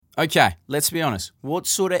Okay, let's be honest. What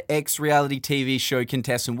sort of ex-reality TV show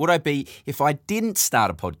contestant would I be if I didn't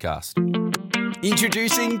start a podcast?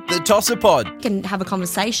 Introducing the TOSSER Pod. We can have a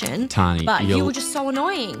conversation, Tani, but you were just so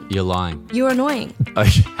annoying. You're lying. You're annoying.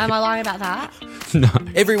 Okay. Am I lying about that? No.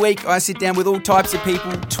 Every week, I sit down with all types of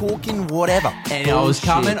people talking whatever. And I was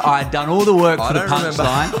coming, I had done all the work for the don't remember.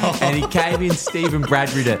 punchline, and he came in, Stephen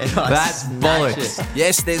Bradbury'd it. And I That's smashed bollocks. it.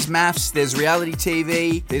 Yes, there's maths, there's reality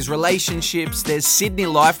TV, there's relationships, there's Sydney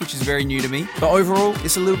life, which is very new to me. But overall,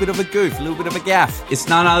 it's a little bit of a goof, a little bit of a gaff. It's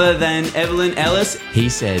none other than Evelyn Ellis. He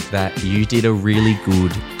said that you did a really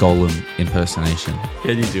good Gollum impersonation.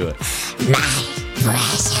 Can you do it?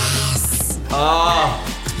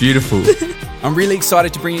 Oh, it's beautiful. I'm really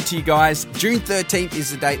excited to bring it to you guys. June 13th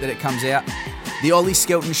is the date that it comes out. The Ollie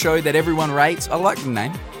Skelton show that everyone rates. I like the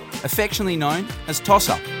name. Affectionately known as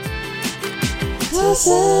TOSSER.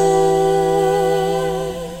 TOSSER.